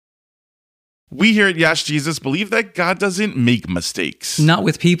We here at Yash Jesus believe that God doesn't make mistakes. Not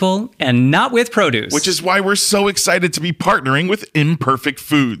with people and not with produce. Which is why we're so excited to be partnering with Imperfect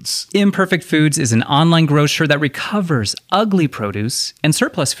Foods. Imperfect Foods is an online grocer that recovers ugly produce and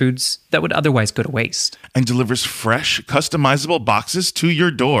surplus foods that would otherwise go to waste. And delivers fresh, customizable boxes to your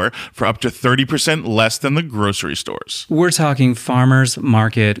door for up to 30% less than the grocery stores. We're talking farmers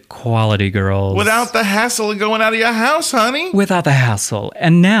market quality, girls. Without the hassle of going out of your house, honey. Without the hassle.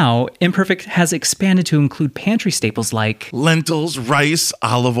 And now, Imperfect has expanded to include pantry staples like lentils, rice,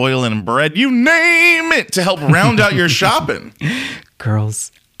 olive oil, and bread. You name it to help round out your shopping.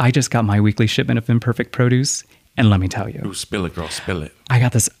 Girls, I just got my weekly shipment of Imperfect produce, and let me tell you. Ooh, spill it, girl, spill it. I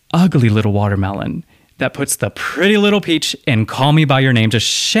got this ugly little watermelon that puts the pretty little peach in Call Me By Your Name to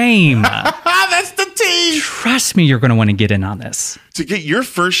shame. That's the tea. Trust me, you're going to want to get in on this. To get your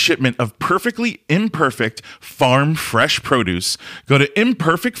first shipment of perfectly imperfect farm fresh produce, go to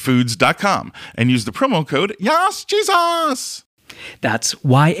imperfectfoods.com and use the promo code YASJesus. That's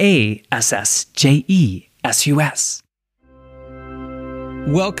YASSJESUS.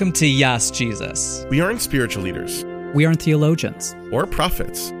 Welcome to Yas Jesus. We aren't spiritual leaders. We aren't theologians. Or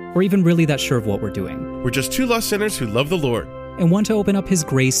prophets. Or even really that sure of what we're doing. We're just two lost sinners who love the Lord. And want to open up His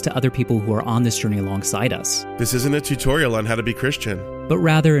grace to other people who are on this journey alongside us. This isn't a tutorial on how to be Christian. But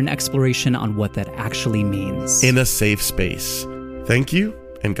rather an exploration on what that actually means. In a safe space. Thank you,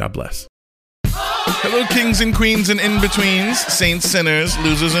 and God bless. Hello, kings and queens and in-betweens, saints, sinners,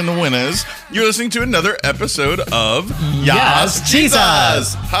 losers, and winners. You're listening to another episode of Yas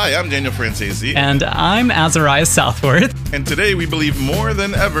Jesus. Hi, I'm Daniel Francesi. And I'm Azariah Southworth. And today we believe more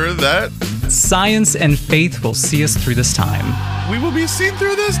than ever that science and faith will see us through this time. We will be seen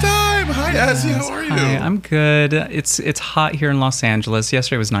through this time. Hi, Azzy, how are you? Hi, I'm good. It's hot here in Los Angeles.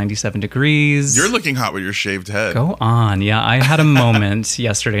 Yesterday was 97 degrees. You're looking hot with your shaved head. Go on. Yeah, I had a moment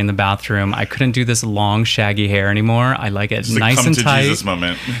yesterday in the bathroom. I couldn't do this long, shaggy hair anymore. I like it nice and tight. Come to Jesus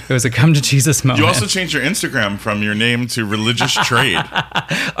moment. It was a come to Jesus moment. You also changed your Instagram from your name to Religious Trade.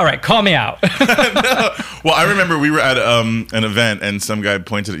 All right, call me out. No. Well, I remember we were at an event and some guy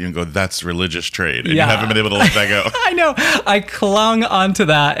pointed at you and go, "That's Religious Trade," and you haven't been able to let that go. I know. I clung onto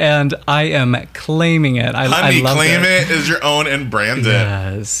that, and I am claiming it. Honey, I love claim it as your own and brand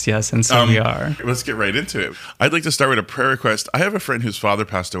it. Yes, and so we are. Let's get right into it. I'd like to start with a prayer request. I have a friend whose father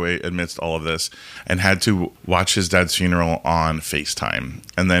passed away amidst all of this and had to watch his dad's funeral on FaceTime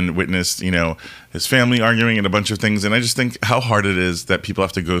and then witnessed, his family arguing and a bunch of things. And I just think how hard it is that people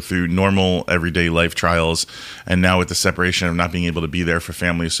have to go through normal, everyday life trials. And now with the separation of not being able to be there for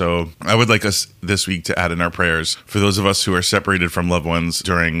family. So I would like us this week to add in our prayers for those of us who are separated from loved ones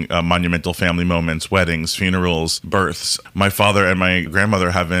during monumental family moments, weddings, funerals, births. My father and my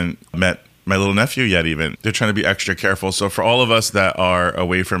grandmother haven't met my little nephew yet even. They're trying to be extra careful. So for all of us that are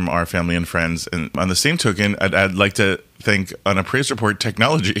away from our family and friends, and on the same token, I'd like to thank on a praise report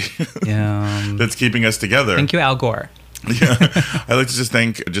technology that's keeping us together. Thank you, Al Gore. Yeah, I'd like to just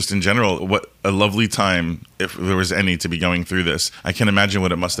thank, just in general, what a lovely time, if there was any, to be going through this. I can't imagine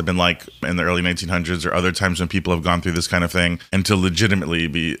what it must have been like in the early 1900s or other times when people have gone through this kind of thing, and to legitimately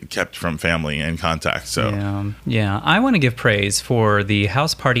be kept from family and contact. So yeah. I want to give praise for the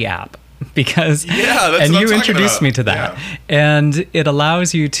House Party app. Because that's and what you I'm introduced about. Me to that, and it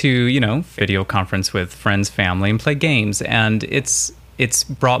allows you to video conference with friends, family, and play games, and it's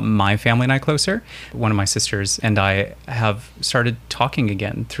brought my family and I closer. One of my sisters and I have started talking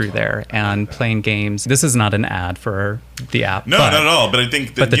again through there and playing games. This is not an ad for the app. No, not at all. But I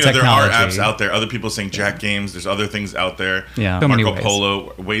think that there are apps out there. Other people saying Jack Games. There's other things out there. Yeah, so Marco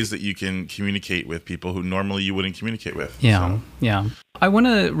Polo, ways that you can communicate with people who normally you wouldn't communicate with. Yeah. I want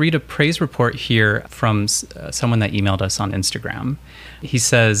to read a praise report here from someone that emailed us on Instagram. He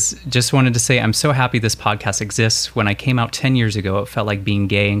says, just wanted to say, I'm so happy this podcast exists. When I came out 10 years ago, it felt like being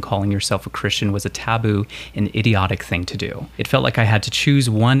gay and calling yourself a Christian was a taboo and idiotic thing to do. It felt like I had to choose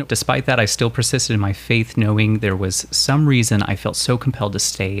one. Despite that, I still persisted in my faith, knowing there was some reason I felt so compelled to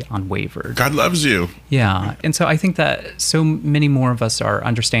stay unwavered. God loves you. Yeah. And so I think that so many more of us are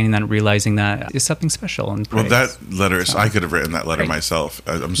understanding that and realizing that is something special. And well, that letter, I could have written that letter myself.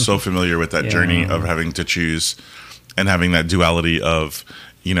 I'm so familiar with that journey of having to choose and having that duality of,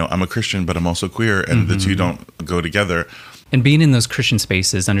 I'm a Christian, but I'm also queer, and the two don't go together. And being in those Christian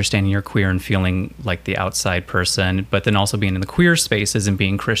spaces, understanding you're queer and feeling like the outside person, but then also being in the queer spaces and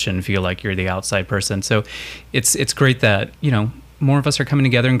being Christian, feel like you're the outside person. So it's great that, more of us are coming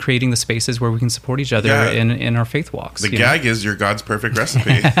together and creating the spaces where we can support each other in our faith walks. The gag is you're God's perfect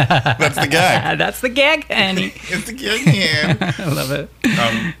recipe. That's the gag. That's the gag, Annie. It's the gag, man. I love it.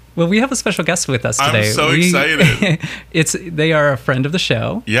 Well, we have a special guest with us today. I'm so excited. They are a friend of the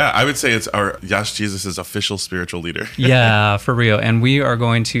show. Yeah, I would say it's our Yash Jesus' official spiritual leader. Yeah, for real. And we are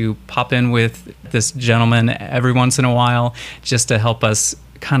going to pop in with this gentleman every once in a while just to help us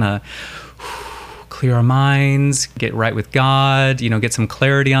kind of clear our minds, get right with God, get some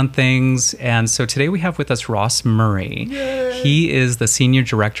clarity on things. And so today we have with us Ross Murray. Yay. He is the Senior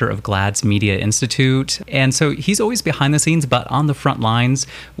Director of GLAAD's Media Institute. And so he's always behind the scenes, but on the front lines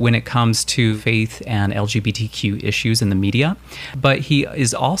when it comes to faith and LGBTQ issues in the media. But he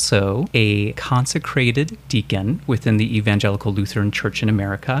is also a consecrated deacon within the Evangelical Lutheran Church in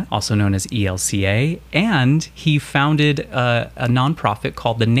America, also known as ELCA. And he founded a nonprofit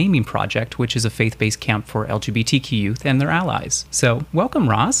called the Naming Project, which is a faith-based camp for LGBTQ youth and their allies. So welcome,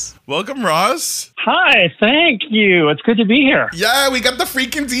 Ross. Welcome, Ross. Hi, thank you. It's good to be here. Yeah, we got the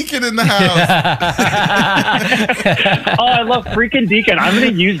freaking deacon in the house. Oh, I love freaking deacon. I'm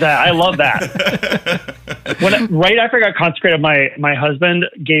going to use that. I love that. Right after I got consecrated, my husband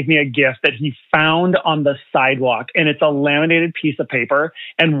gave me a gift that he found on the sidewalk, and it's a laminated piece of paper,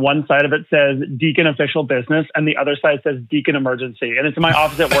 and one side of it says Deacon Official Business, and the other side says Deacon Emergency. And it's in my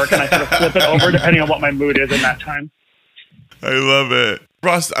office at work, and I sort of flip it over depending on what my mood is in that time. I love it.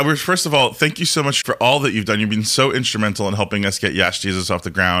 Ross, first of all, thank you so much for all that you've done. You've been so instrumental in helping us get Yash Jesus off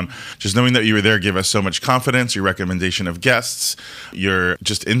the ground. Just knowing that you were there gave us so much confidence. Your recommendation of guests, your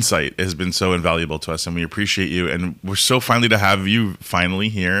just insight has been so invaluable to us, and we appreciate you. And we're so finally to have you finally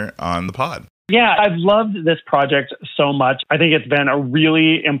here on the pod. Yeah, I've loved this project so much. I think it's been a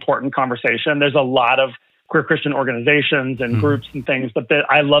really important conversation. There's a lot of queer Christian organizations and groups and things, but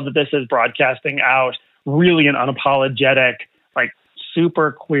I love that this is broadcasting out really an unapologetic,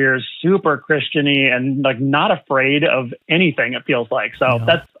 super queer, super Christian-y, and not afraid of anything, it feels like. So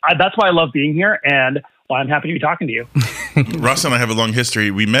that's why I love being here, and why I'm happy to be talking to you. Ross and I have a long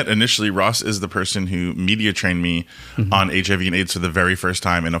history. We met initially. Ross is the person who media trained me on HIV and AIDS for the very first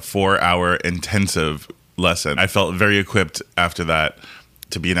time in a 4-hour intensive lesson. I felt very equipped after that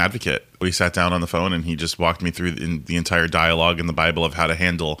to be an advocate. We sat down on the phone and he just walked me through the entire dialogue in the Bible of how to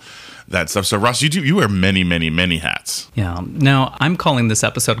handle that stuff. So Ross, you wear many, many, many hats. Yeah. Now I'm calling this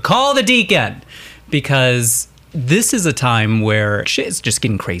episode Call the Deacon, because this is a time where shit is just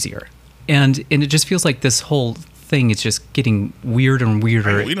getting crazier. And it just feels like this whole thing is just getting weirder and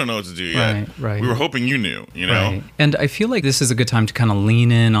weirder. We don't know what to do yet. Right. We were hoping you knew, know? Right. And I feel like this is a good time to kind of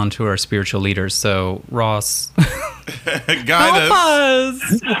lean in onto our spiritual leaders. So, Ross, guide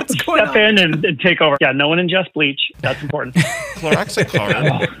us. What's going Step in and take over. Yeah, no one ingest bleach. That's important.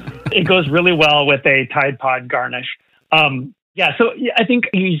 Chloroxychloroquine. It goes really well with a Tide Pod garnish. So I think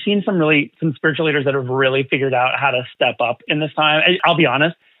you've seen some spiritual leaders that have really figured out how to step up in this time. I'll be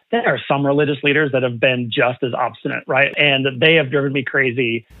honest. There are some religious leaders that have been just as obstinate, right? And they have driven me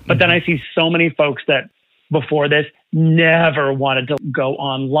crazy. But then I see so many folks that before this never wanted to go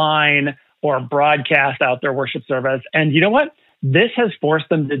online or broadcast out their worship service. And you know what? This has forced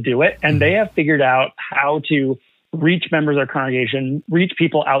them to do it. And they have figured out how to reach members of their congregation, reach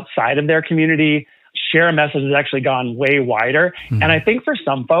people outside of their community, share a message that's actually gone way wider. And I think for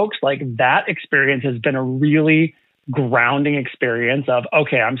some folks, that experience has been a really grounding experience of,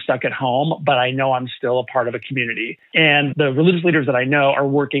 okay, I'm stuck at home, but I know I'm still a part of a community. And the religious leaders that I know are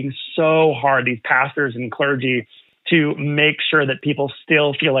working so hard, these pastors and clergy, to make sure that people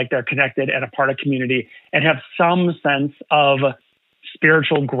still feel like they're connected and a part of community and have some sense of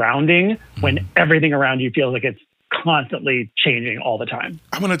spiritual grounding when everything around you feels like it's constantly changing all the time.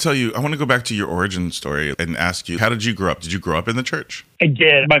 I want to go back to your origin story and ask you, how did you grow up? Did you grow up in the church? I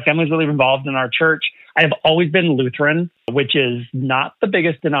did. My family's really involved in our church. I have always been Lutheran, which is not the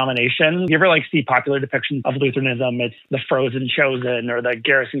biggest denomination. You ever see popular depictions of Lutheranism? It's the Frozen Chosen or the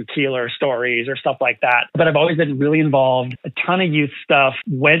Garrison Keillor stories or stuff like that. But I've always been really involved, a ton of youth stuff,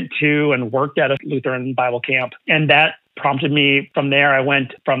 went to and worked at a Lutheran Bible camp. And that prompted me from there. I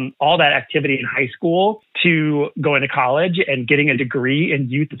went from all that activity in high school to going to college and getting a degree in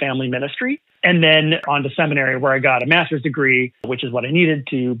youth and family ministry. And then on to seminary, where I got a master's degree, which is what I needed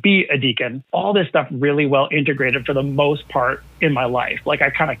to be a deacon. All this stuff really well integrated for the most part in my life.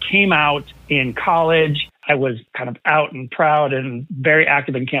 I kind of came out in college. I was kind of out and proud and very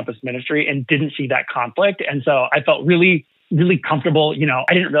active in campus ministry and didn't see that conflict. And so I felt really comfortable.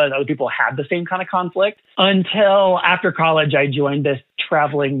 I didn't realize other people had the same kind of conflict until after college, I joined this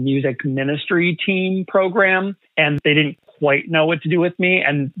traveling music ministry team program, and they didn't quite know what to do with me.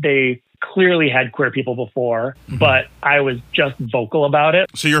 And they clearly had queer people before, but I was just vocal about it.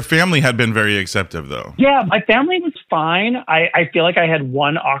 So your family had been very accepting, though. Yeah, my family was fine. I feel like I had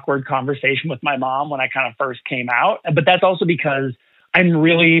one awkward conversation with my mom when I kind of first came out, but that's also because I'm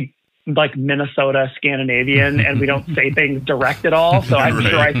really like Minnesota Scandinavian and we don't say things direct at all. So I'm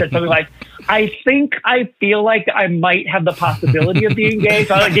sure I said something like, I feel like I might have the possibility of being gay.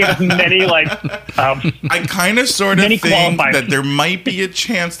 So I gave us many I kind of sort of think that there might be a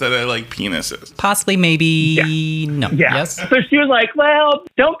chance that I like penises. Possibly, maybe, no. Yeah. Yes. So she was like, well,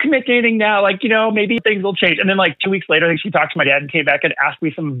 don't commit to anything now. Like, maybe things will change. And then 2 weeks later, I think she talked to my dad and came back and asked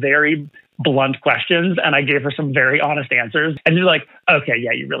me some very blunt questions, and I gave her some very honest answers. And she's like, okay,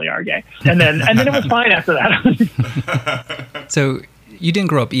 yeah, you really are gay. And then it was fine after that. So you didn't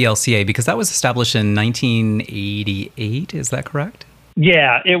grow up ELCA because that was established in 1988. Is that correct?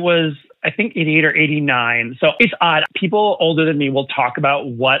 Yeah, it was, I think, 88 or 89. So it's odd. People older than me will talk about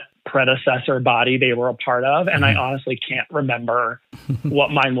what predecessor body they were a part of. And I honestly can't remember what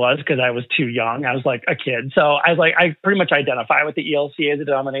mine was because I was too young. I was like a kid. So I pretty much identify with the ELCA as a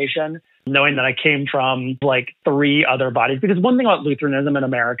denomination, knowing that I came from 3 other bodies. Because one thing about Lutheranism in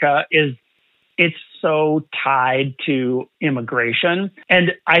America is it's so tied to immigration.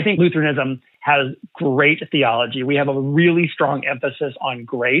 And I think Lutheranism has great theology. We have a really strong emphasis on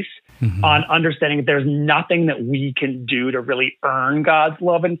grace, on understanding that there's nothing that we can do to really earn God's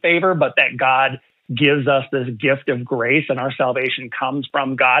love and favor, but that God gives us this gift of grace and our salvation comes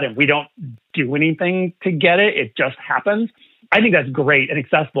from God and we don't do anything to get it. It just happens. I think that's great and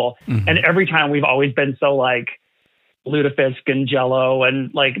accessible. And every time we've always been so lutefisk and Jello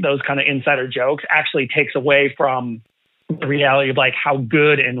and those kind of insider jokes actually takes away from the reality of how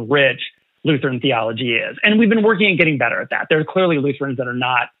good and rich Lutheran theology is. And we've been working at getting better at that. There's clearly Lutherans that are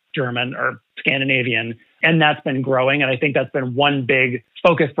not German or Scandinavian, and that's been growing. And I think that's been one big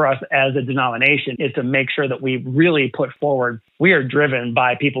focus for us as a denomination is to make sure that we really put forward, we are driven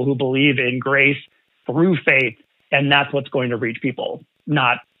by people who believe in grace through faith, and that's what's going to reach people,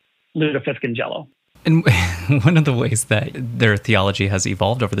 not lutefisk and Jello. And one of the ways that their theology has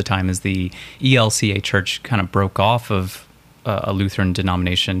evolved over the time is the ELCA church kind of broke off of a Lutheran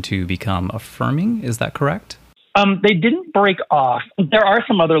denomination to become affirming. Is that correct? They didn't break off. There are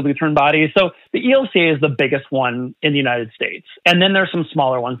some other Lutheran bodies. So the ELCA is the biggest one in the United States. And then there's some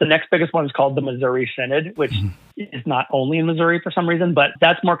smaller ones. The next biggest one is called the Missouri Synod, which is not only in Missouri for some reason, but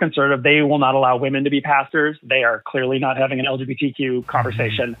that's more conservative. They will not allow women to be pastors. They are clearly not having an LGBTQ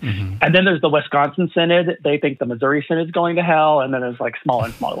conversation. And then there's the Wisconsin Synod. They think the Missouri Synod is going to hell. And then there's smaller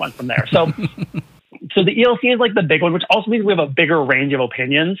and smaller ones from there. So the ELCA is the big one, which also means we have a bigger range of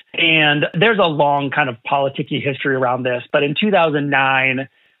opinions. And there's a long kind of politicky history around this. But in 2009,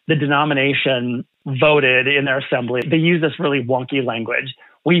 the denomination voted in their assembly. They use this really wonky language.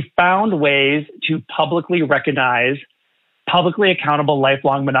 We found ways to publicly recognize publicly accountable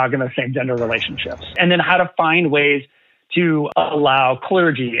lifelong monogamous same-gender relationships. And then how to find ways to allow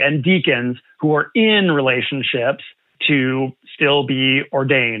clergy and deacons who are in relationships to still be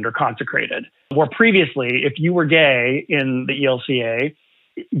ordained or consecrated. Where previously, if you were gay in the ELCA,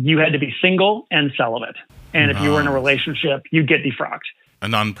 you had to be single and celibate. And if you were in a relationship, you'd get defrocked. A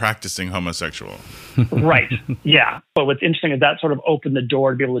non-practicing homosexual. Right. Yeah. But what's interesting is that sort of opened the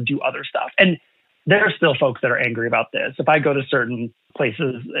door to be able to do other stuff. And there are still folks that are angry about this. If I go to certain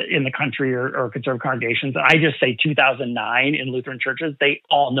places in the country or conservative congregations, I just say 2009 in Lutheran churches, they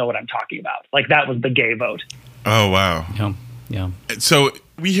all know what I'm talking about. That was the gay vote. Oh, wow. Yeah. So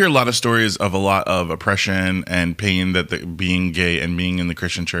we hear a lot of stories of a lot of oppression and pain that being gay and being in the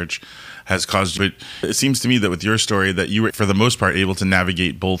Christian church has caused. But it seems to me that with your story that you were, for the most part, able to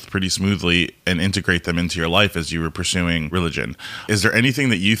navigate both pretty smoothly and integrate them into your life as you were pursuing religion. Is there anything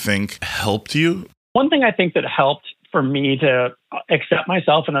that you think helped you? One thing I think that helped for me to accept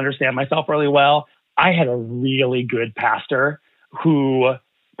myself and understand myself really well, I had a really good pastor who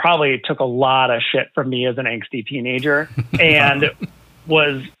probably took a lot of shit from me as an angsty teenager and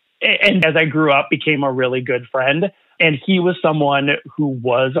as I grew up, became a really good friend. And he was someone who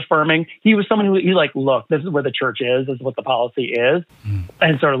was affirming. He was someone who look, this is where the church is. This is what the policy is.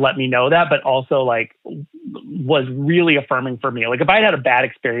 And sort of let me know that, but also was really affirming for me. If I had a bad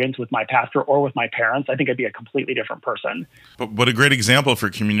experience with my pastor or with my parents, I think I'd be a completely different person. But what a great example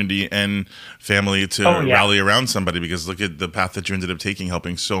for community and family to rally around somebody, because look at the path that you ended up taking,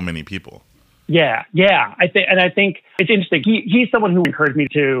 helping so many people. Yeah. I think it's interesting. He's someone who encouraged me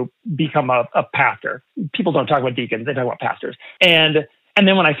to become a pastor. People don't talk about deacons; they talk about pastors. And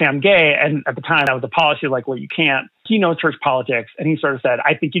then when I say I'm gay, and at the time I was a policy well, you can't. He knows church politics, and he sort of said,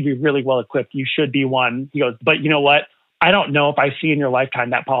 "I think you'd be really well equipped. You should be one." He goes, "But you know what? I don't know if I see in your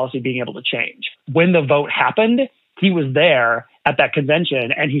lifetime that policy being able to change." When the vote happened, he was there at that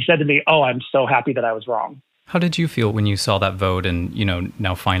convention, and he said to me, "Oh, I'm so happy that I was wrong." How did you feel when you saw that vote and,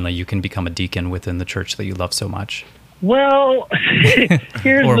 now finally you can become a deacon within the church that you love so much? Well,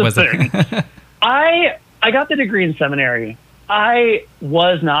 here's Or the was thing. it? I got the degree in seminary. I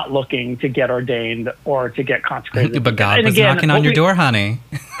was not looking to get ordained or to get consecrated. But God And was again, knocking on your door, honey.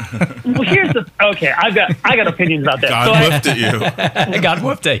 Well, here's the okay. I got opinions about this. God whipped at you. God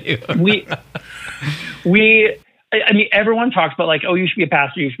whooped at you. I mean, everyone talks about like, oh, you should be a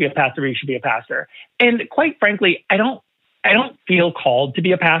pastor, you should be a pastor, you should be a pastor. And quite frankly, I don't feel called to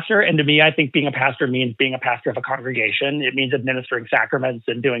be a pastor. And to me, I think being a pastor means being a pastor of a congregation. It means administering sacraments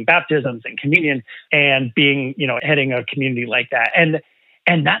and doing baptisms and communion and being, heading a community like that.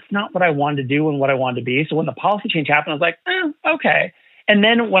 And that's not what I wanted to do and what I wanted to be. So when the policy change happened, I was like, okay. And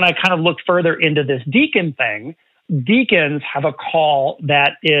then when I kind of looked further into this deacon thing, deacons have a call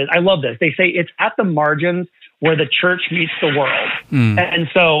that is, I love this. They say it's at the margins where the church meets the world. And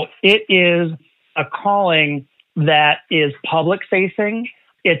so it is a calling that is public facing.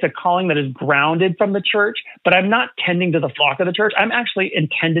 It's a calling that is grounded from the church, but I'm not tending to the flock of the church. I'm actually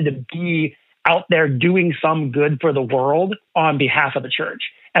intended to be out there doing some good for the world on behalf of the church.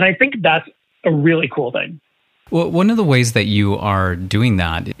 And I think that's a really cool thing. Well, one of the ways that you are doing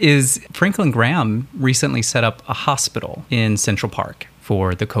that is Franklin Graham recently set up a hospital in Central Park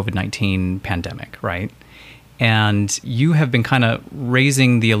for the COVID-19 pandemic, right? And you have been kind of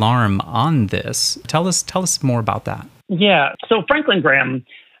raising the alarm on this. Tell us more about that. Yeah. So Franklin Graham,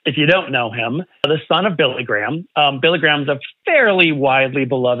 if you don't know him, the son of Billy Graham. Billy Graham's a fairly widely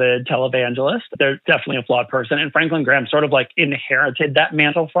beloved televangelist. They're definitely a flawed person. And Franklin Graham sort of like inherited that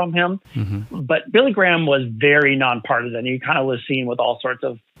mantle from him. Mm-hmm. But Billy Graham was very nonpartisan. He kind of was seen with all sorts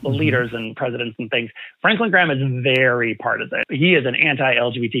of leaders and presidents and things. Franklin Graham is very partisan. He is an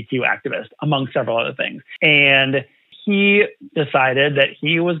anti-LGBTQ activist, among several other things. And he decided that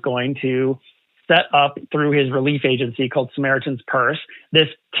he was going to set up through his relief agency called Samaritan's Purse, this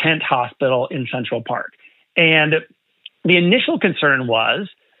tent hospital in Central Park. And the initial concern was,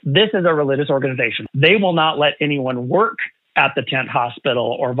 this is a religious organization. They will not let anyone work at the tent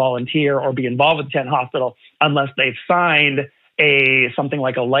hospital or volunteer or be involved with the tent hospital unless they've signed something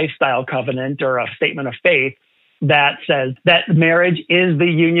like a lifestyle covenant or a statement of faith that says that marriage is the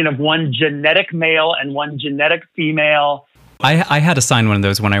union of one genetic male and one genetic female. I had to sign one of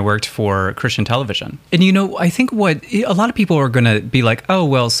those when I worked for Christian television. And, I think what a lot of people are going to be like, oh,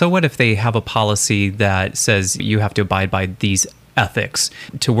 well, so what if they have a policy that says you have to abide by these ethics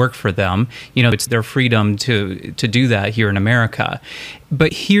to work for them? It's their freedom to do that here in America.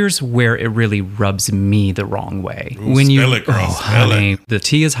 But here's where it really rubs me the wrong way. Ooh, spill it, girl. Honey, the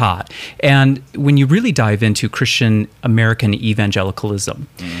tea is hot. And when you really dive into Christian American evangelicalism,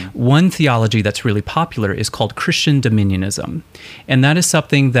 one theology that's really popular is called Christian dominionism. And that is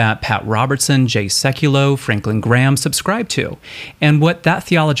something that Pat Robertson, Jay Sekulow, Franklin Graham subscribe to. And what that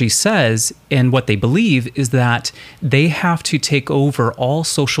theology says and what they believe is that they have to take over all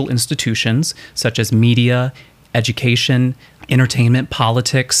social institutions such as media, education, entertainment,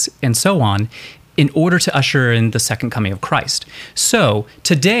 politics, and so on, in order to usher in the second coming of Christ. So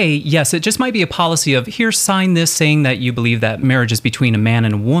today, yes, it just might be a policy of, here, sign this saying that you believe that marriage is between a man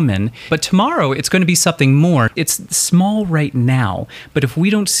and a woman, but tomorrow it's going to be something more. It's small right now, but if we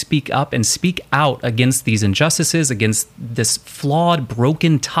don't speak up and speak out against these injustices, against this flawed,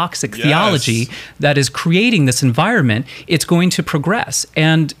 broken, toxic theology that is creating this environment, it's going to progress.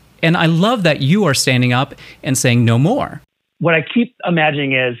 And I love that you are standing up and saying no more. What I keep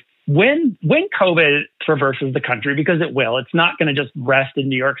imagining is when COVID traverses the country, because it will, it's not going to just rest in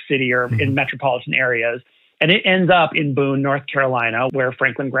New York City or in metropolitan areas, and it ends up in Boone, North Carolina, where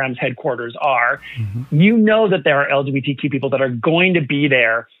Franklin Graham's headquarters are. You know that there are LGBTQ people that are going to be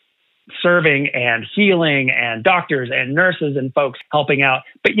there serving and healing and doctors and nurses and folks helping out.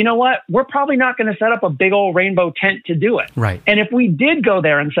 But you know what? We're probably not going to set up a big old rainbow tent to do it. Right. And if we did go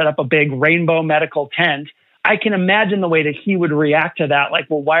there and set up a big rainbow medical tent, I can imagine the way that he would react to that. Like,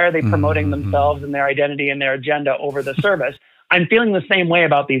 well, why are they promoting themselves and their identity and their agenda over the service? I'm feeling the same way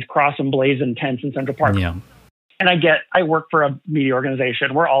about these cross and blazoned tents in Central Park. Yeah. And I work for a media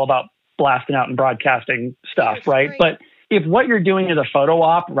organization. We're all about blasting out and broadcasting stuff, right? But if what you're doing is a photo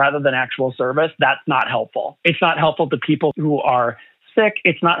op rather than actual service, that's not helpful. It's not helpful to people who are sick.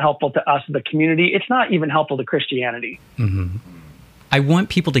 It's not helpful to us, the community. It's not even helpful to Christianity. I want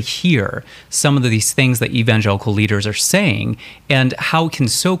people to hear some of these things that evangelical leaders are saying and how it can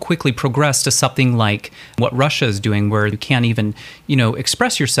so quickly progress to something like what Russia is doing, where you can't even,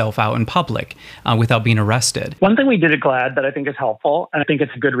 express yourself out in public without being arrested. One thing we did at GLAAD that I think is helpful, and I think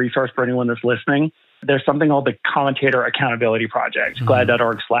it's a good resource for anyone that's listening, there's something called the Commentator Accountability Project,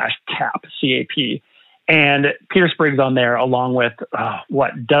 GLAAD.org/CAP, C-A-P. And Peter Spriggs on there, along with,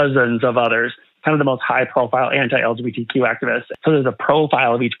 dozens of others, kind of the most high profile anti-LGBTQ activists. So there's a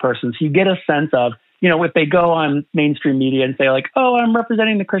profile of each person. So you get a sense of, if they go on mainstream media and say like, oh, I'm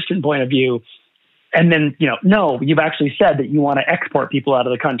representing the Christian point of view. And then, no, you've actually said that you want to export people out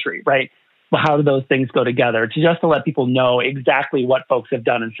of the country, right? Well, how do those things go together? To let people know exactly what folks have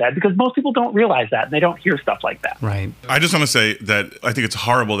done and said, because most people don't realize that and they don't hear stuff like that. Right. I just want to say that I think it's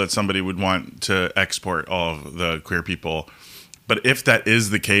horrible that somebody would want to export all of the queer people. But if that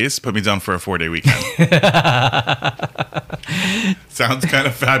is the case, put me down for a 4-day weekend. Sounds kind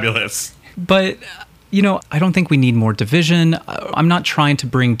of fabulous. But I don't think we need more division. I'm not trying to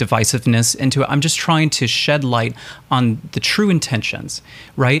bring divisiveness into it. I'm just trying to shed light on the true intentions,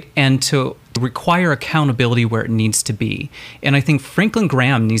 right? And to require accountability where it needs to be. And I think Franklin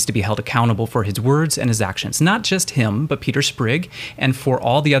Graham needs to be held accountable for his words and his actions. Not just him, but Peter Sprigg, and for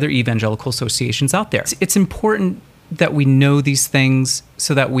all the other evangelical associations out there. It's important that we know these things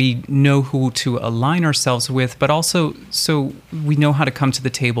so that we know who to align ourselves with, but also so we know how to come to the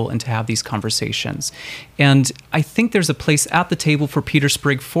table and to have these conversations. And I think there's a place at the table for Peter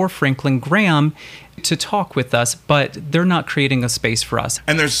Sprigg, for Franklin Graham to talk with us, but they're not creating a space for us.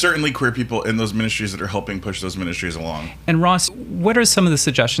 And there's certainly queer people in those ministries that are helping push those ministries along. And Ross, what are some of the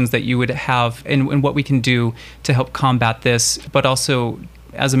suggestions that you would have and what we can do to help combat this, but also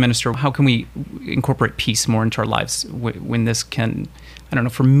as a minister, how can we incorporate peace more into our lives when this can, I don't know,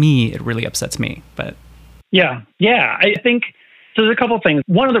 for me, it really upsets me, but. Yeah. I think, so there's a couple of things.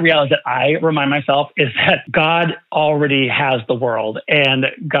 One of the realities that I remind myself is that God already has the world and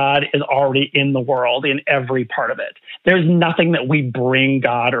God is already in the world in every part of it. There's nothing that we bring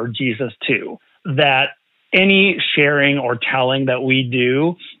God or Jesus to, that any sharing or telling that we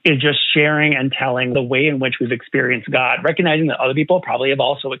do is just sharing and telling the way in which we've experienced God, recognizing that other people probably have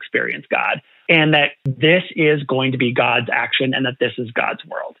also experienced God, and that this is going to be God's action and that this is God's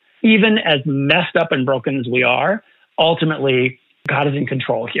world. Even as messed up and broken as we are, ultimately, God is in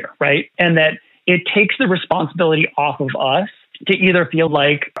control here, right? And that it takes the responsibility off of us to either feel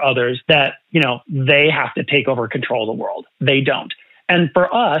like others that, they have to take over control of the world. They don't. And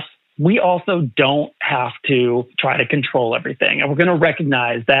for us, we also don't have to try to control everything. And we're going to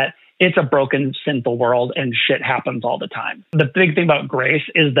recognize that it's a broken, sinful world and shit happens all the time. The big thing about grace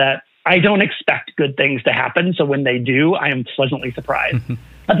is that I don't expect good things to happen. So when they do, I am pleasantly surprised.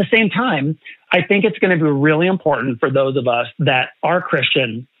 At the same time, I think it's going to be really important for those of us that are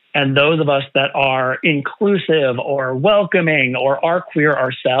Christian and those of us that are inclusive or welcoming or are queer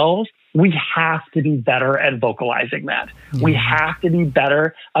ourselves. We have to be better at vocalizing that. Mm-hmm. We have to be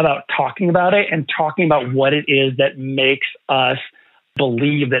better about talking about it and talking about what it is that makes us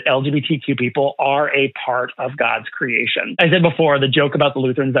believe that LGBTQ people are a part of God's creation. I said before, the joke about the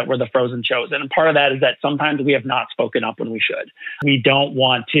Lutherans that we're the frozen chosen. And part of that is that sometimes we have not spoken up when we should. We don't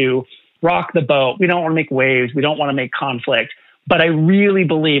want to rock the boat. We don't want to make waves. We don't want to make conflict. But I really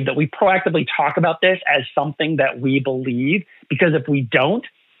believe that we proactively talk about this as something that we believe, because if we don't,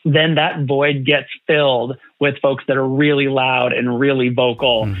 then that void gets filled with folks that are really loud and really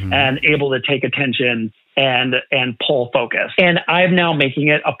vocal and able to take attention and pull focus. And I'm now making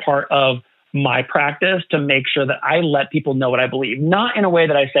it a part of my practice to make sure that I let people know what I believe, not in a way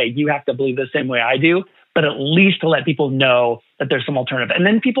that I say, you have to believe the same way I do, but at least to let people know that there's some alternative. And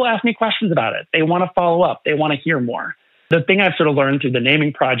then people ask me questions about it. They want to follow up. They want to hear more. The thing I've sort of learned through the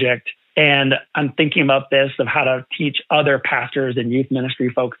Naming Project, and I'm thinking about this, of how to teach other pastors and youth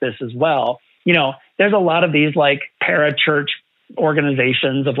ministry folks this as well. There's a lot of these like para-church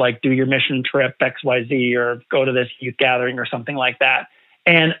organizations of like, do your mission trip XYZ or go to this youth gathering or something like that.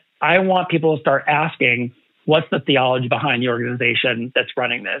 And I want people to start asking, what's the theology behind the organization that's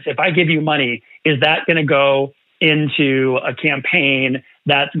running this? If I give you money, is that going to go into a campaign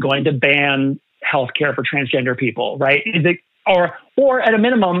that's going to ban healthcare for transgender people, right? Is it, or at a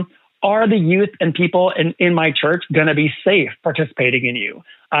minimum, are the youth and people in my church going to be safe participating in you?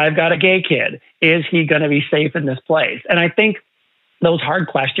 I've got a gay kid. Is he going to be safe in this place? And I think those hard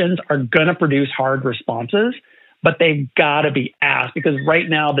questions are going to produce hard responses, but they've got to be asked, because right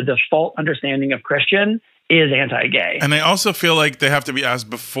now the default understanding of Christian is anti-gay. And I also feel like they have to be asked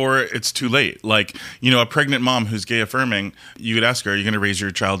before it's too late. Like, a pregnant mom who's gay affirming, you would ask her, are you going to raise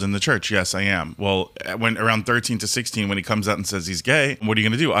your child in the church? Yes, I am. Well, when around 13 to 16, when he comes out and says he's gay, what are you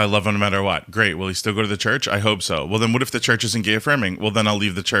going to do? I love him no matter what. Great. Will he still go to the church? I hope so. Well, then what if the church isn't gay affirming? Well, then I'll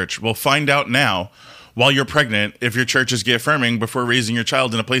leave the church. Well, find out now while you're pregnant if your church is gay affirming before raising your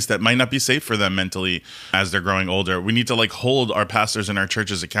child in a place that might not be safe for them mentally as they're growing older. We need to like hold our pastors and our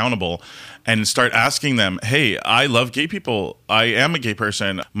churches accountable and start asking them, hey, I love gay people. I am a gay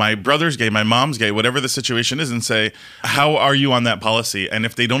person. My brother's gay. My mom's gay. Whatever the situation is, and say, how are you on that policy? And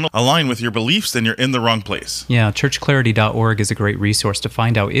if they don't align with your beliefs, then you're in the wrong place. Yeah, churchclarity.org is a great resource to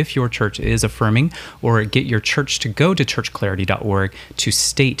find out if your church is affirming, or get your church to go to churchclarity.org to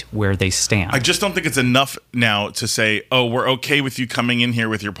state where they stand. I just don't think it's enough now to say, oh, we're okay with you coming in here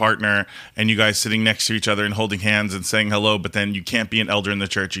with your partner and you guys sitting next to each other and holding hands and saying hello, but then you can't be an elder in the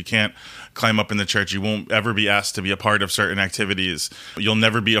church. You can't climb up in the church. You won't ever be asked to be a part of certain activities. You'll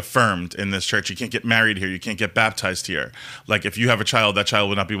never be affirmed in this church. You can't get married here. You can't get baptized here. Like if you have a child, that child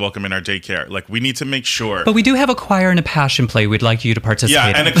will not be welcome in our daycare. Like we need to make sure. But we do have a choir and a passion play we'd like you to participate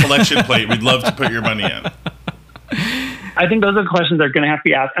in. Yeah, and a collection plate. We'd love to put your money in. I think those are questions that are going to have to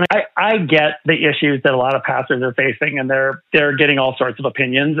be asked. And I get the issues that a lot of pastors are facing, and they're getting all sorts of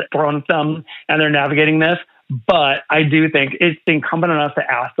opinions thrown at them, and they're navigating this. But I do think it's incumbent on us to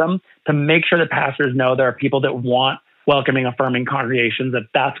ask them to make sure that pastors know there are people that want welcoming, affirming congregations, that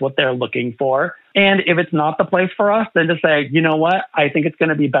that's what they're looking for. And if it's not the place for us, then to say, you know what, I think it's going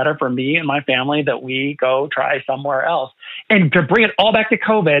to be better for me and my family that we go try somewhere else. And to bring it all back to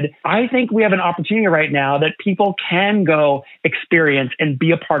COVID, I think we have an opportunity right now that people can go experience and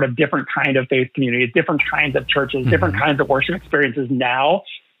be a part of different kind of faith communities, different kinds of churches, different kinds of worship experiences now,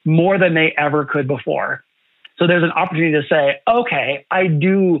 more than they ever could before. So there's an opportunity to say, okay, I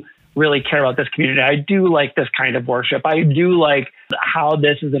do really care about this community. I do like this kind of worship. I do like how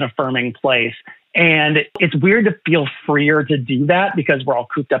this is an affirming place. And it's weird to feel freer to do that because we're all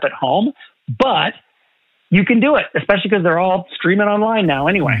cooped up at home. But you can do it, especially because they're all streaming online now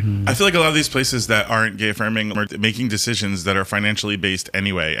anyway. I feel like a lot of these places that aren't gay affirming are making decisions that are financially based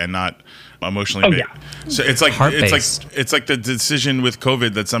anyway and not emotionally based. Yeah. So it's like Heart-based. it's like the decision with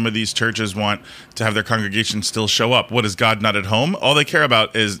COVID that some of these churches want to have their congregation still show up. What is God not at home? All they care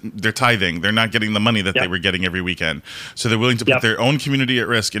about is their tithing. They're not getting the money that they were getting every weekend. So they're willing to put their own community at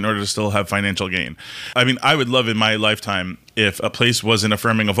risk in order to still have financial gain. I mean, I would love in my lifetime if a place wasn't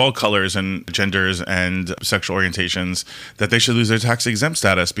affirming of all colors and genders and sexual orientations, that they should lose their tax exempt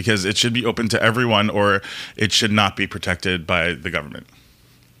status, because it should be open to everyone, or it should not be protected by the government.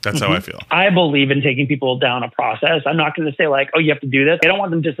 That's how I feel. I believe in taking people down a process. I'm not going to say like, oh, you have to do this. I don't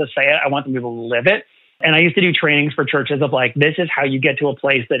want them just to say it. I want them to be able to live it. And I used to do trainings for churches of like, this is how you get to a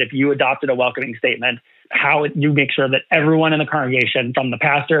place that if you adopted a welcoming statement, how you make sure that everyone in the congregation, from the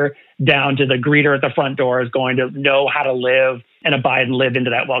pastor down to the greeter at the front door, is going to know how to live and abide and live into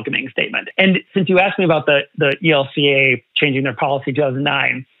that welcoming statement. And since you asked me about the ELCA changing their policy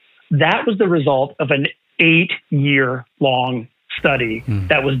 2009, that was the result of an 8-year-long study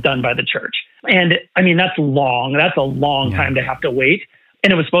that was done by the church. And I mean, that's long. That's a long time to have to wait.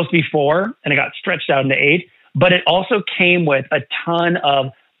 And it was supposed to be 4, and it got stretched out into 8. But it also came with a ton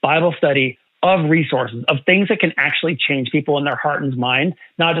of Bible study, of resources, of things that can actually change people in their heart and mind.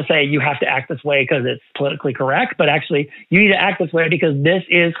 Not to say you have to act this way because it's politically correct, but actually you need to act this way because this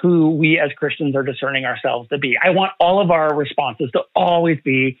is who we as Christians are discerning ourselves to be. I want all of our responses to always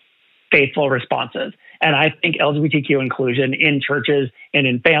be faithful responses. And I think LGBTQ inclusion in churches and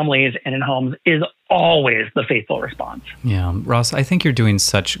in families and in homes is always the faithful response. Yeah, Ross, I think you're doing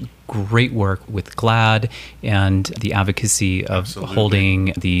such great work with GLAAD and the advocacy of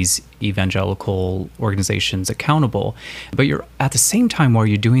holding these evangelical organizations accountable. But you're at the same time, while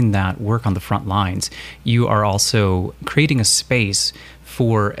you're doing that work on the front lines, you are also creating a space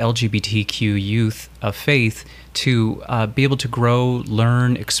for LGBTQ youth of faith to be able to grow,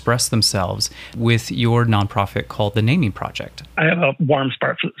 learn, express themselves with your nonprofit called The Naming Project. I have a warm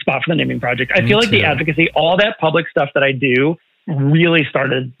spot for the Naming Project. I feel like the advocacy, all that public stuff that I do, really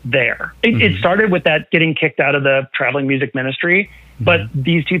started there. It started with that getting kicked out of the traveling music ministry, but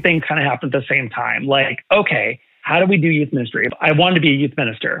these two things kind of happened at the same time. Like, okay, how do we do youth ministry? I wanted to be a youth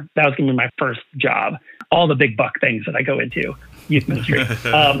minister. That was going to be my first job. All the big buck things that I go into, youth ministry.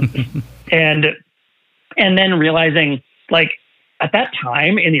 And then realizing, like, at that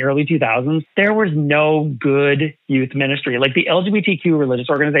time in the early 2000s, there was no good youth ministry. Like the LGBTQ religious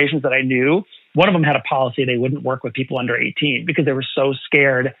organizations that I knew, one of them had a policy they wouldn't work with people under 18 because they were so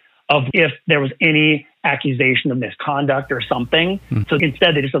scared of if there was any accusation of misconduct or something. So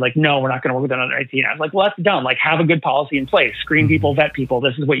instead they just said like, no, we're not going to work with them under 18. I was like, well, that's dumb. Like, have a good policy in place, screen people, vet people.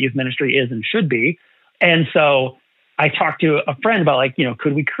 This is what youth ministry is and should be. And so I talked to a friend about like,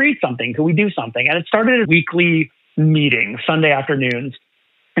 could we create something? Could we do something? And it started a weekly meeting, Sunday afternoons,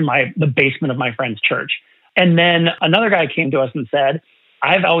 in the basement of my friend's church. And then another guy came to us and said,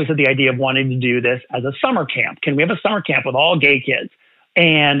 I've always had the idea of wanting to do this as a summer camp. Can we have a summer camp with all gay kids?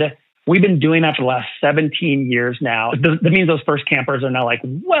 And we've been doing that for the last 17 years now. That means those first campers are now like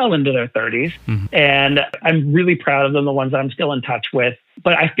well into their 30s. And I'm really proud of them, the ones that I'm still in touch with.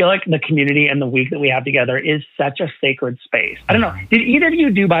 But I feel like the community and the week that we have together is such a sacred space. I don't know. Did either of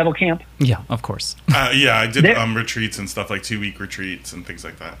you do Bible camp? Yeah, of course. Yeah, I did retreats and stuff, like 2-week retreats and things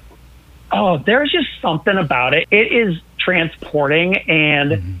like that. Oh, there's just something about it. It is transporting,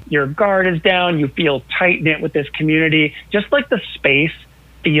 and your guard is down. You feel tight-knit with this community. Just like the space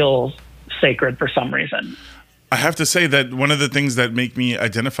feels sacred for some reason. I have to say that one of the things that make me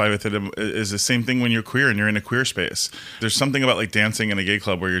identify with it is the same thing when you're queer and you're in a queer space. There's something about like dancing in a gay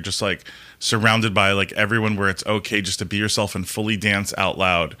club where you're just like surrounded by like everyone, where it's okay just to be yourself and fully dance out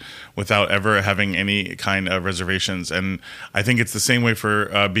loud without ever having any kind of reservations. And I think it's the same way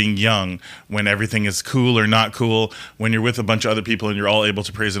for being young, when everything is cool or not cool. When you're with a bunch of other people and you're all able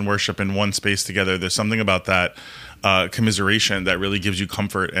to praise and worship in one space together, there's something about that commiseration that really gives you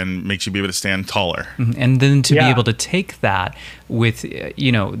comfort and makes you be able to stand taller. And then to be able to take that with,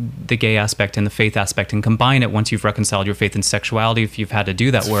 the gay aspect and the faith aspect and combine it once you've reconciled your faith and sexuality, if you've had to do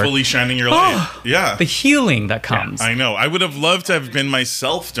that work. Fully shining your light. Yeah. The healing that comes. Yeah, I know. I would have loved to have been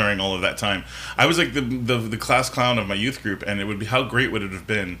myself during all of that time. I was like the class clown of my youth group, and it would be, how great would it have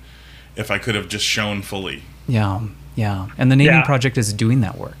been if I could have just shown fully. Yeah. Yeah. And the Naming Project is doing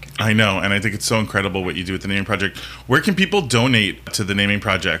that work. I know. And I think it's so incredible what you do with the Naming Project. Where can people donate to the Naming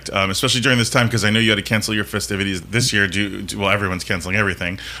Project, especially during this time? Because I know you had to cancel your festivities this year. Well, everyone's canceling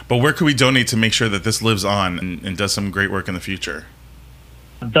everything. But where can we donate to make sure that this lives on and does some great work in the future?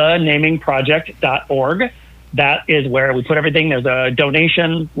 thenamingproject.org. That is where we put everything. There's a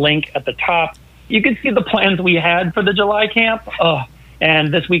donation link at the top. You can see the plans we had for the July camp.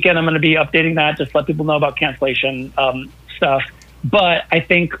 And this weekend, I'm going to be updating that, just let people know about cancellation stuff. But I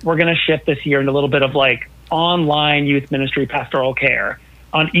think we're going to shift this year into a little bit of like online youth ministry pastoral care.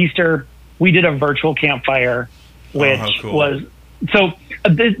 On Easter, we did a virtual campfire, which was... So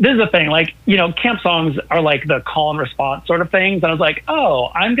this is the thing, like, camp songs are like the call and response sort of things. And I was like,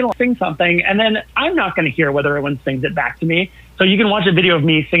 I'm going to sing something, and then I'm not going to hear whether everyone sings it back to me. So you can watch a video of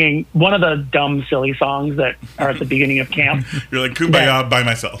me singing one of the dumb, silly songs that are at the beginning of camp. You're like, Kumbaya by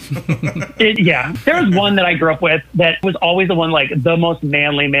myself. There was one that I grew up with that was always the one, like, the most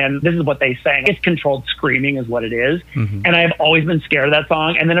manly man. This is what they sang. It's controlled screaming is what it is. And I've always been scared of that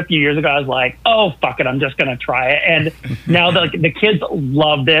song. And then a few years ago, I was like, oh, fuck it, I'm just going to try it. And now the kids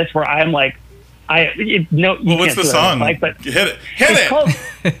love this, where I'm like, what's the song? But hit it.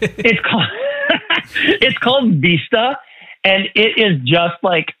 It's called Vista. And it is just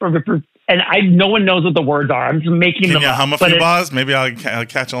like, and no one knows what the words are. I'm just making them up. Can you hum a few bars? Maybe I'll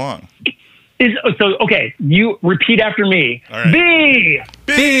catch along. Okay, you repeat after me. All right. Be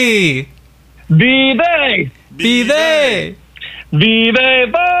they. Be they.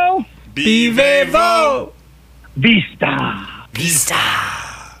 Vivevo. Vivevo. Vista. Vista.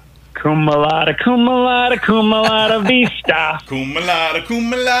 Cum laude, cum laude, cum laude, vista. Cum laude,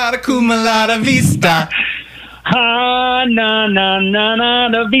 cum laude, cum laude, vista. Ha na na na na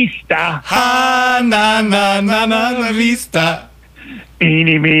na vista. Ha na na na na na vista.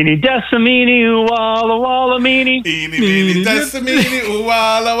 Eeny meeny decimini walla walla meeny. Eeny meeny decimini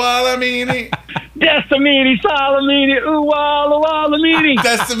walla walla meeny. Decimini salamini walla walla meeny.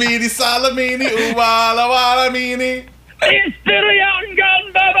 Decimini salamini walla walla meeny. It's still out and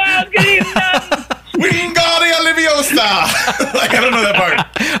gone bye Wingardium Leviosa. Like, I don't know that part.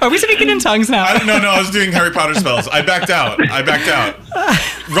 Are we speaking in tongues now? I don't know. No, I was doing Harry Potter spells. I backed out.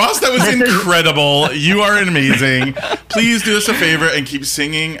 Ross, that was incredible. You are amazing. Please do us a favor and keep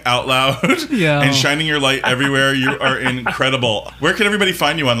singing out loud and shining your light everywhere. You are incredible. Where can everybody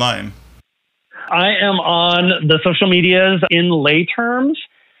find you online? I am on the social medias in lay terms.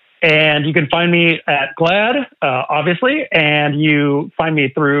 And you can find me at GLAD, obviously, and you find me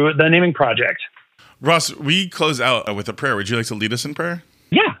through the Naming Project. Ross, we close out with a prayer. Would you like to lead us in prayer?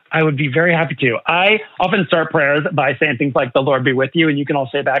 Yeah, I would be very happy to. I often start prayers by saying things like, the Lord be with you, and you can all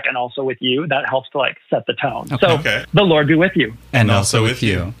say back, and also with you. That helps to set the tone. Okay. The Lord be with you. And also with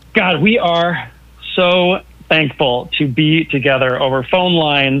you. God, we are so thankful to be together over phone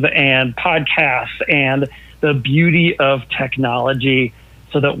lines and podcasts and the beauty of technology,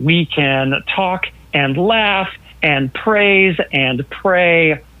 so that we can talk and laugh and praise and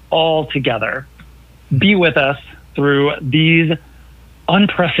pray all together. Be with us through these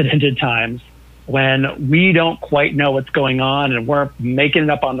unprecedented times when we don't quite know what's going on and we're making it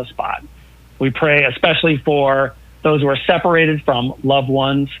up on the spot. We pray especially for those who are separated from loved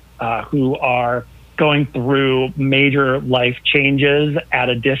ones who are going through major life changes at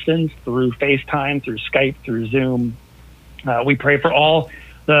a distance through FaceTime, through Skype, through Zoom. We pray for all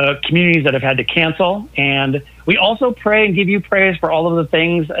the communities that have had to cancel. And we also pray and give you praise for all of the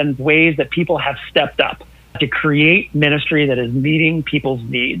things and ways that people have stepped up to create ministry that is meeting people's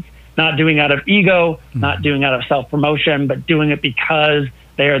needs. Not doing out of ego, not doing out of self-promotion, but doing it because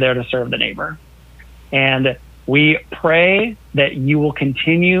they are there to serve the neighbor. And we pray that you will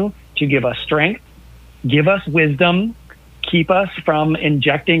continue to give us strength, give us wisdom, keep us from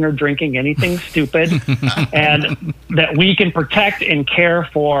injecting or drinking anything stupid, and that we can protect and care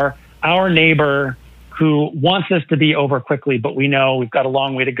for our neighbor who wants this to be over quickly, but we know we've got a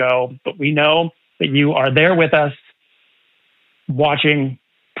long way to go. But we know that you are there with us, watching,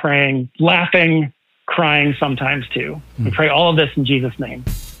 praying, laughing, crying sometimes too. We pray all of this in Jesus' name.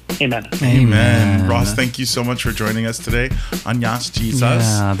 Amen. Amen. Ross, thank you so much for joining us today on Yas Jesus.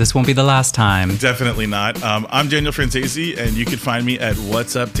 Yeah, this won't be the last time. Definitely not. I'm Daniel Francesi, and you can find me at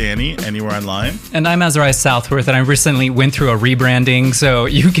What's Up Danny anywhere online. And I'm Azariah Southworth, and I recently went through a rebranding, so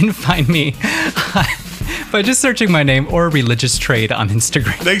you can find me by just searching my name or Religious Trade on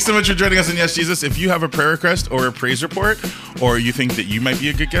Instagram. Thanks so much for joining us on Yes Jesus. If you have a prayer request or a praise report, or you think that you might be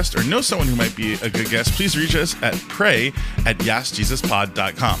a good guest or know someone who might be a good guest, please reach us at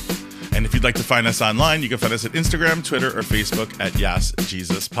pray@yasjesuspod.com. And if you'd like to find us online, you can find us at Instagram, Twitter, or Facebook at Yas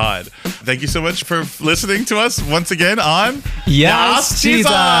Jesus Pod. Thank you so much for listening to us once again on Yas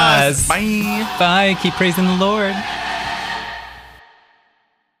Jesus. Bye. Bye. Keep praising the Lord.